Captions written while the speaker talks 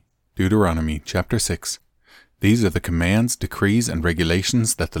Deuteronomy chapter 6. These are the commands, decrees, and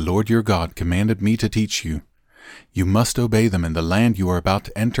regulations that the Lord your God commanded me to teach you. You must obey them in the land you are about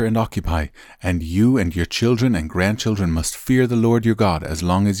to enter and occupy, and you and your children and grandchildren must fear the Lord your God as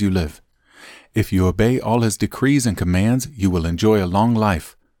long as you live. If you obey all his decrees and commands, you will enjoy a long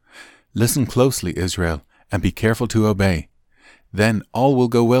life. Listen closely, Israel, and be careful to obey. Then all will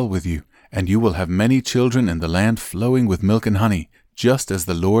go well with you, and you will have many children in the land flowing with milk and honey, just as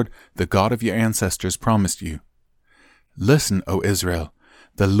the Lord, the God of your ancestors, promised you. Listen, O Israel,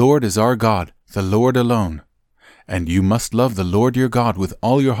 the Lord is our God, the Lord alone. And you must love the Lord your God with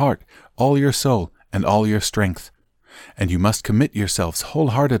all your heart, all your soul, and all your strength. And you must commit yourselves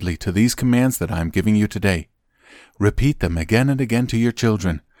wholeheartedly to these commands that I am giving you today. Repeat them again and again to your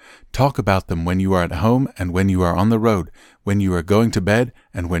children. Talk about them when you are at home and when you are on the road, when you are going to bed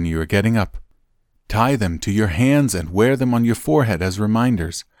and when you are getting up. Tie them to your hands and wear them on your forehead as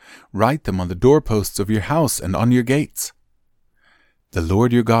reminders. Write them on the doorposts of your house and on your gates. The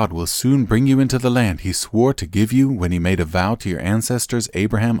Lord your God will soon bring you into the land he swore to give you when he made a vow to your ancestors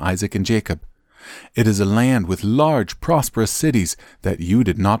Abraham, Isaac, and Jacob. It is a land with large, prosperous cities that you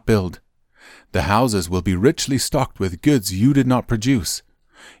did not build. The houses will be richly stocked with goods you did not produce.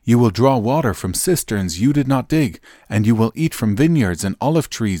 You will draw water from cisterns you did not dig, and you will eat from vineyards and olive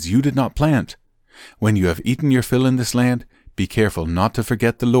trees you did not plant. When you have eaten your fill in this land, be careful not to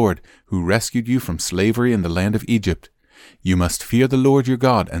forget the Lord, who rescued you from slavery in the land of Egypt. You must fear the Lord your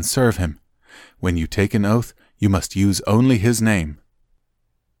God and serve him. When you take an oath, you must use only his name.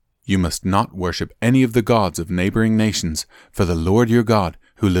 You must not worship any of the gods of neighboring nations, for the Lord your God,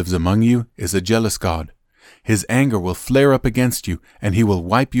 who lives among you, is a jealous God. His anger will flare up against you, and he will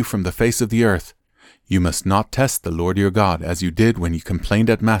wipe you from the face of the earth. You must not test the Lord your God as you did when you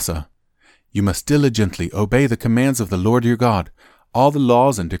complained at Massah. You must diligently obey the commands of the Lord your God, all the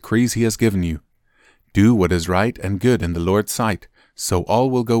laws and decrees he has given you. Do what is right and good in the Lord's sight, so all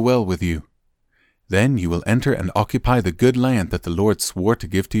will go well with you. Then you will enter and occupy the good land that the Lord swore to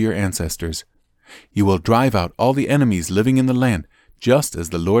give to your ancestors. You will drive out all the enemies living in the land, just as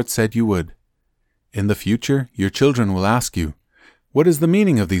the Lord said you would. In the future, your children will ask you, "What is the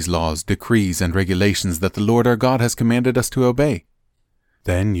meaning of these laws, decrees, and regulations that the Lord our God has commanded us to obey?"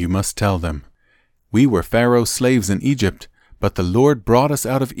 Then you must tell them, "We were Pharaoh's slaves in Egypt, but the Lord brought us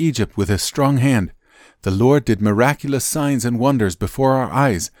out of Egypt with his strong hand. The Lord did miraculous signs and wonders before our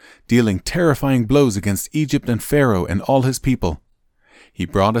eyes, dealing terrifying blows against Egypt and Pharaoh and all his people. He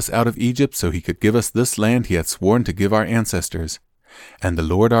brought us out of Egypt so he could give us this land he had sworn to give our ancestors. And the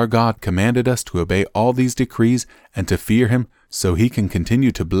Lord our God commanded us to obey all these decrees and to fear him so he can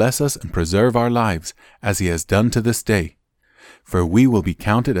continue to bless us and preserve our lives, as he has done to this day. For we will be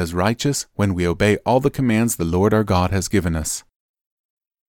counted as righteous when we obey all the commands the Lord our God has given us."